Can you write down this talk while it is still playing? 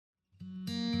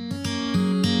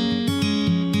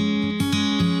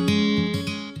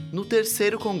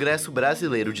terceiro Congresso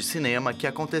Brasileiro de Cinema, que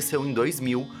aconteceu em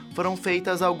 2000, foram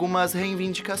feitas algumas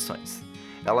reivindicações.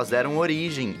 Elas deram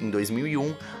origem, em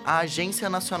 2001, à Agência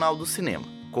Nacional do Cinema,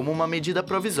 como uma medida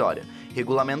provisória,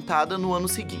 regulamentada no ano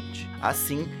seguinte.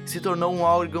 Assim, se tornou um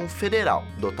órgão federal,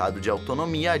 dotado de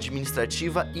autonomia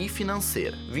administrativa e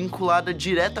financeira, vinculada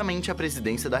diretamente à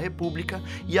Presidência da República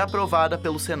e aprovada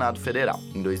pelo Senado Federal.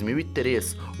 Em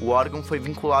 2003, o órgão foi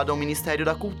vinculado ao Ministério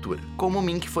da Cultura. Como o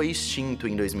MINC foi extinto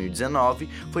em 2019,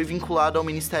 foi vinculado ao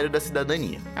Ministério da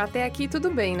Cidadania. Até aqui tudo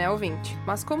bem, né, ouvinte?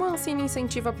 Mas como a Ancine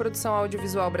incentiva a produção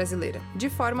audiovisual brasileira? De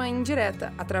forma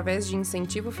indireta, através de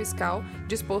incentivo fiscal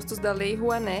dispostos da Lei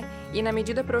Rouanet e na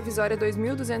Medida Provisória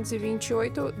 2228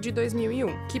 de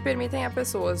 2001, que permitem a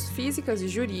pessoas físicas e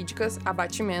jurídicas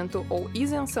abatimento ou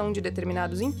isenção de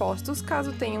determinados impostos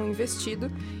caso tenham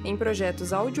investido em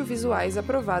projetos audiovisuais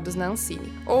aprovados na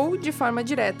Ancine. Ou de forma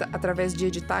direta, através de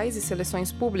editais e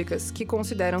seleções públicas que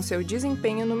consideram seu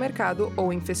desempenho no mercado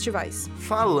ou em festivais.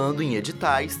 Falando em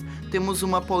editais, temos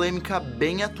uma polêmica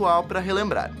bem atual para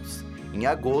relembrarmos. Em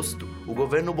agosto, o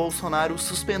governo Bolsonaro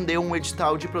suspendeu um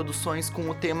edital de produções com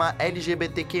o tema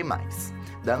LGBTQ+,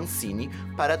 da Ancine,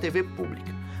 para a TV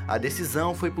pública. A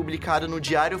decisão foi publicada no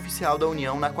Diário Oficial da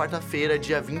União na quarta-feira,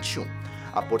 dia 21.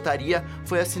 A portaria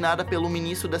foi assinada pelo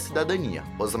ministro da Cidadania,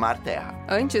 Osmar Terra.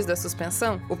 Antes da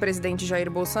suspensão, o presidente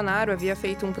Jair Bolsonaro havia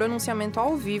feito um pronunciamento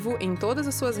ao vivo em todas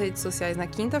as suas redes sociais na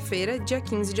quinta-feira, dia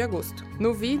 15 de agosto.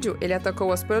 No vídeo, ele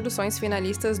atacou as produções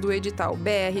finalistas do edital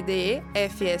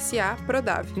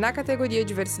BRDE-FSA-Prodave, na categoria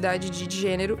Diversidade de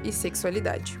Gênero e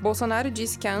Sexualidade. Bolsonaro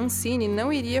disse que a Ancine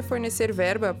não iria fornecer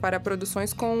verba para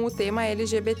produções com o tema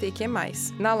LGBTQ+.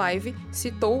 Na live,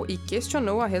 citou e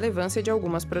questionou a relevância de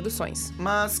algumas produções.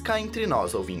 Mas cá entre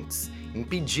nós, ouvintes,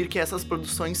 impedir que essas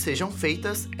produções sejam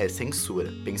feitas é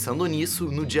censura. Pensando nisso,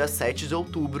 no dia 7 de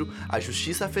outubro, a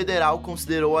Justiça Federal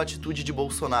considerou a atitude de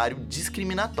Bolsonaro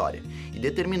discriminatória e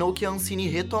determinou que a Ancine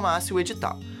retomasse o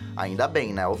edital. Ainda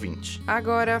bem, né, ouvinte?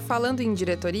 Agora, falando em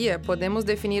diretoria, podemos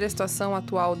definir a situação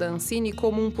atual da Ancine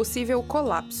como um possível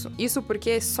colapso. Isso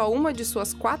porque só uma de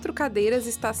suas 4 cadeiras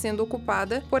está sendo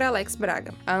ocupada por Alex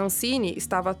Braga. A Ancine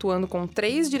estava atuando com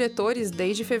 3 diretores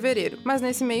desde fevereiro, mas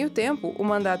nesse meio tempo, o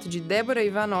mandato de Débora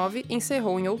Ivanov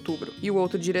encerrou em outubro. E o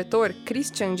outro diretor,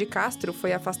 Christian de Castro,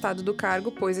 foi afastado do cargo,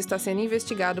 pois está sendo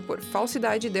investigado por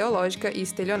falsidade ideológica e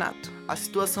estelionato. A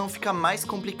situação fica mais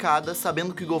complicada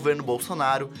sabendo que o governo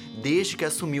Bolsonaro, desde que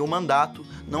assumiu o mandato,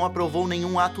 não aprovou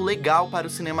nenhum ato legal para o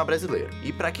cinema brasileiro.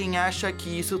 E para quem acha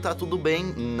que isso tá tudo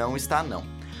bem, não está não.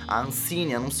 A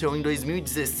Ancine anunciou em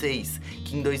 2016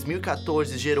 que em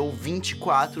 2014 gerou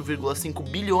 24,5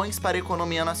 bilhões para a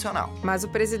economia nacional. Mas o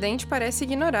presidente parece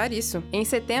ignorar isso. Em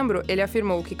setembro, ele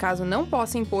afirmou que caso não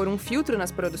possa impor um filtro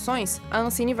nas produções, a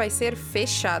Ancine vai ser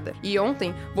fechada. E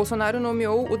ontem, Bolsonaro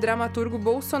nomeou o dramaturgo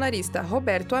bolsonarista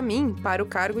Roberto Amin para o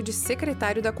cargo de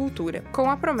secretário da Cultura, com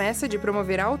a promessa de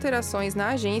promover alterações na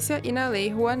agência e na Lei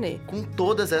Rouanet. Com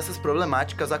todas essas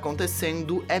problemáticas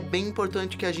acontecendo, é bem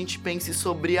importante que a gente pense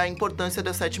sobre a importância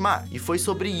da sétima arte. E foi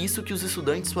sobre isso que os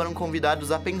estudantes foram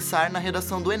convidados a pensar na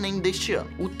redação do Enem deste ano.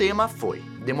 O tema foi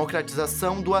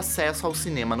democratização do acesso ao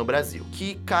cinema no Brasil,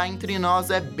 que cá entre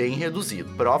nós é bem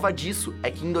reduzido. Prova disso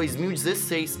é que em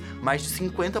 2016, mais de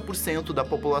 50% da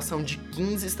população de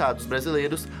 15 estados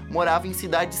brasileiros morava em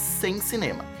cidades sem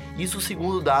cinema. Isso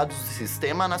segundo dados do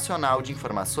Sistema Nacional de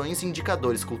Informações e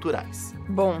Indicadores Culturais.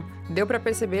 Bom, deu para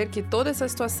perceber que toda essa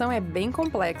situação é bem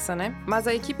complexa, né? Mas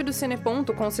a equipe do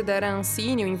Cineponto considera a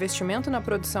Ancine e o investimento na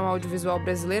produção audiovisual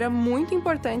brasileira muito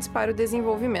importantes para o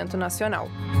desenvolvimento nacional.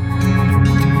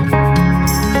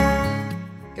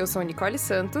 Eu sou Nicole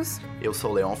Santos. Eu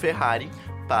sou Leon Ferrari,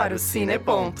 para o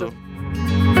Cineponto.